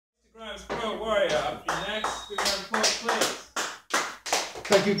Warrior, up next, we're going to poet, please.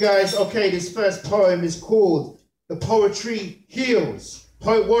 Thank you guys. Okay, this first poem is called The Poetry Heals.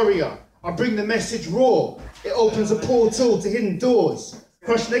 Poet Warrior, I bring the message raw. It opens a portal to hidden doors.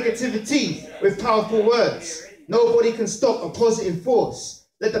 Crush negativity with powerful words. Nobody can stop a positive force.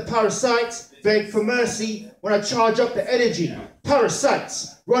 Let the parasites beg for mercy when I charge up the energy.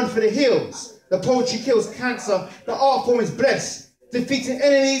 Parasites, run for the hills. The poetry kills cancer. The art form is blessed. Defeating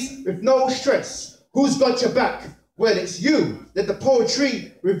enemies with no stress. Who's got your back? Well, it's you. Let the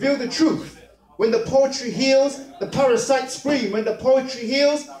poetry reveal the truth. When the poetry heals, the parasites scream. When the poetry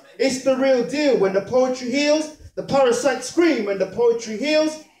heals, it's the real deal. When the poetry heals, the parasites scream. When the poetry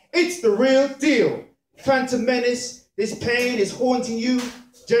heals, it's the real deal. Phantom menace, this pain is haunting you.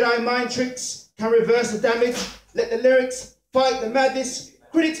 Jedi mind tricks can reverse the damage. Let the lyrics fight the madness.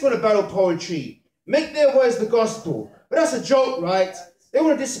 Critics want to battle poetry. Make their words the gospel. But that's a joke, right? They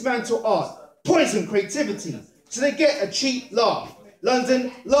want to dismantle art, poison creativity, so they get a cheap laugh.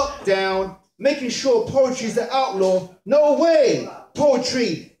 London, lockdown, making sure poetry is the outlaw. No way!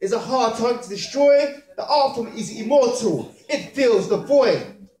 Poetry is a hard target to destroy. The art form is immortal. It fills the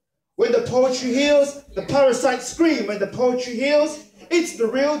void. When the poetry heals, the parasites scream. When the poetry heals, it's the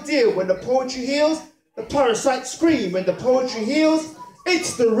real deal. When the poetry heals, the parasites scream. When the poetry heals,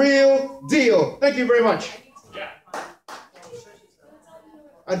 it's the real deal. Thank you very much.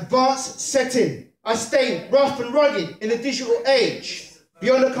 Advanced setting. I stay rough and rugged in the digital age.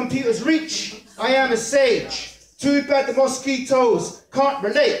 Beyond the computer's reach, I am a sage. Too bad the mosquitoes can't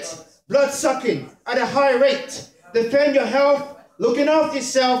relate. Blood sucking at a high rate. Defend your health, looking after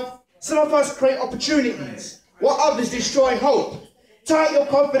yourself. Some of us create opportunities, while others destroy hope. Tie your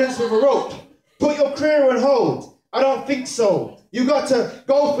confidence with a rope. Put your career on hold. I don't think so. You got to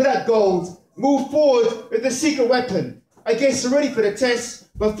go for that gold. Move forward with the secret weapon. I guess you're ready for the test,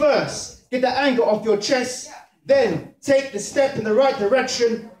 but first, get the anger off your chest. Then, take the step in the right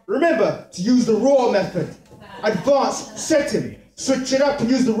direction. Remember to use the raw method. Advanced setting. Switch it up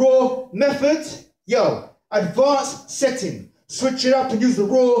and use the raw method. Yo, advanced setting. Switch it up and use the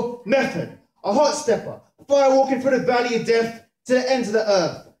raw method. A hot stepper. Fire walking through the valley of death to the ends of the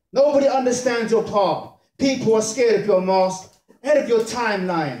earth. Nobody understands your path. People are scared of your mask. Ahead of your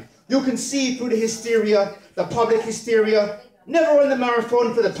timeline. You can see through the hysteria, the public hysteria. Never run the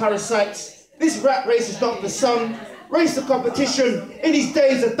marathon for the parasites. This rat race is not for some. Race the competition in these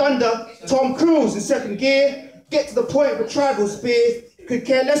days of thunder. Tom Cruise in second gear. Get to the point with a tribal spear. Could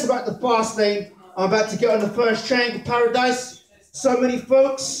care less about the fast lane. I'm about to get on the first train to paradise. So many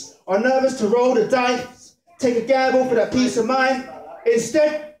folks are nervous to roll the dice. Take a gamble for that peace of mind.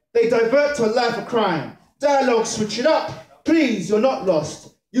 Instead, they divert to a life of crime. Dialogue, switch it up. Please, you're not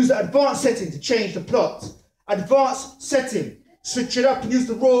lost. Use the advanced setting to change the plot. Advanced setting. Switch it up and use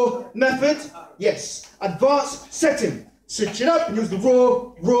the raw method. Yes, advanced setting. Switch it up and use the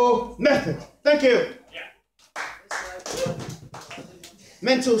raw method. Thank you.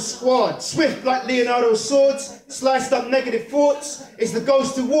 Mental squad. Swift like Leonardo's swords. Sliced up negative thoughts. It's the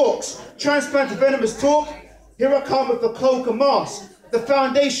ghost who walks. Transplant to venomous talk. Here I come with a cloak and mask. The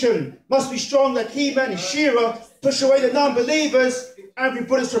foundation must be strong like He-Man and She-Ra. Push away the non-believers. Angry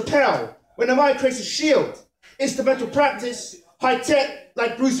bullets repel. When the mind creates a shield. Instrumental practice. High-tech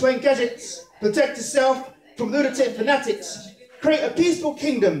like Bruce Wayne gadgets. Protect yourself from lunatic fanatics. Create a peaceful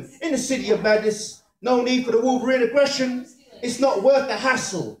kingdom in the city of madness. No need for the Wolverine aggression. It's not worth the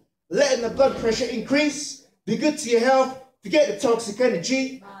hassle. Letting the blood pressure increase. Be good to your health. Forget the toxic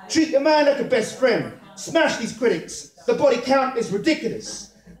energy. Treat your mind like a best friend. Smash these critics. The body count is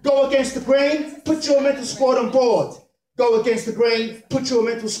ridiculous. Go against the grain. Put your mental squad on board. Go against the grain. Put your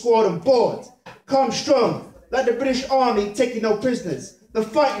mental squad on board. Come strong. Like the British Army taking no prisoners. The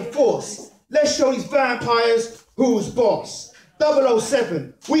fighting force. Let's show these vampires who's boss.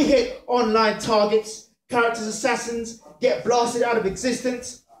 007. We hit online targets. Characters assassins get blasted out of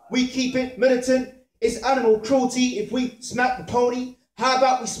existence. We keep it militant. It's animal cruelty if we smack the pony. How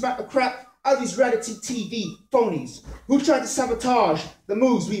about we smack the crap out of these reality TV phonies who try to sabotage the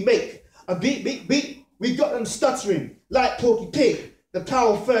moves we make. A beat, beat, beat. We got them stuttering like Porky Pig. The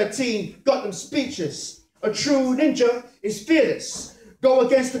Power 13 got them speechless. A true ninja is fearless. Go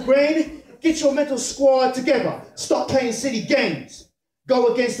against the grain. Get your mental squad together. Stop playing silly games.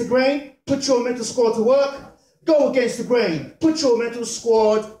 Go against the grain. Put your mental squad to work. Go against the grain. Put your mental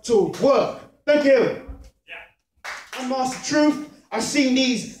squad to work. Thank you. I'm Master Truth. I've seen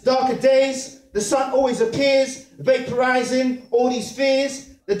these darker days. The sun always appears, vaporizing all these fears.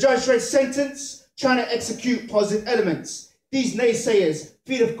 The judge read sentence, trying to execute positive elements. These naysayers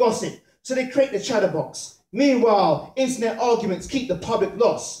feed off gossip, so they create the chatterbox. Meanwhile, internet arguments keep the public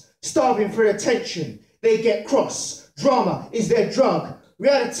lost. starving for attention. They get cross. Drama is their drug.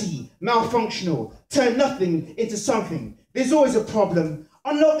 Reality, malfunctional. Turn nothing into something. There's always a problem.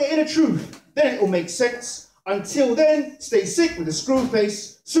 Unlock the inner truth, then it will make sense. Until then, stay sick with a screw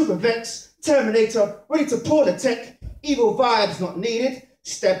face, super vex, Terminator, ready to pour the tech. Evil vibes not needed.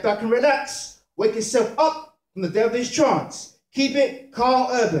 Step back and relax. Wake yourself up from the devilish trance. Keep it Carl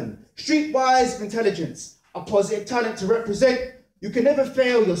Urban, streetwise intelligence, a positive talent to represent. You can never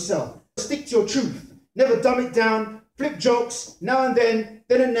fail yourself. Stick to your truth. Never dumb it down. Flip jokes now and then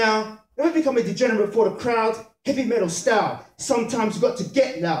and now. Never become a degenerate for the crowd. Heavy metal style. Sometimes you got to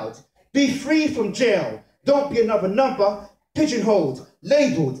get loud. Be free from jail. Don't be another number. Pigeonholed,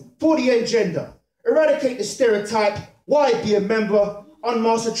 labelled for the end gender. Eradicate the stereotype. Why be a member?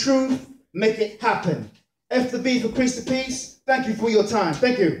 Unmask the truth. Make it happen. F the B for Crease to Peace. Thank you for your time.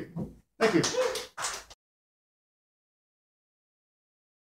 Thank you. Thank you.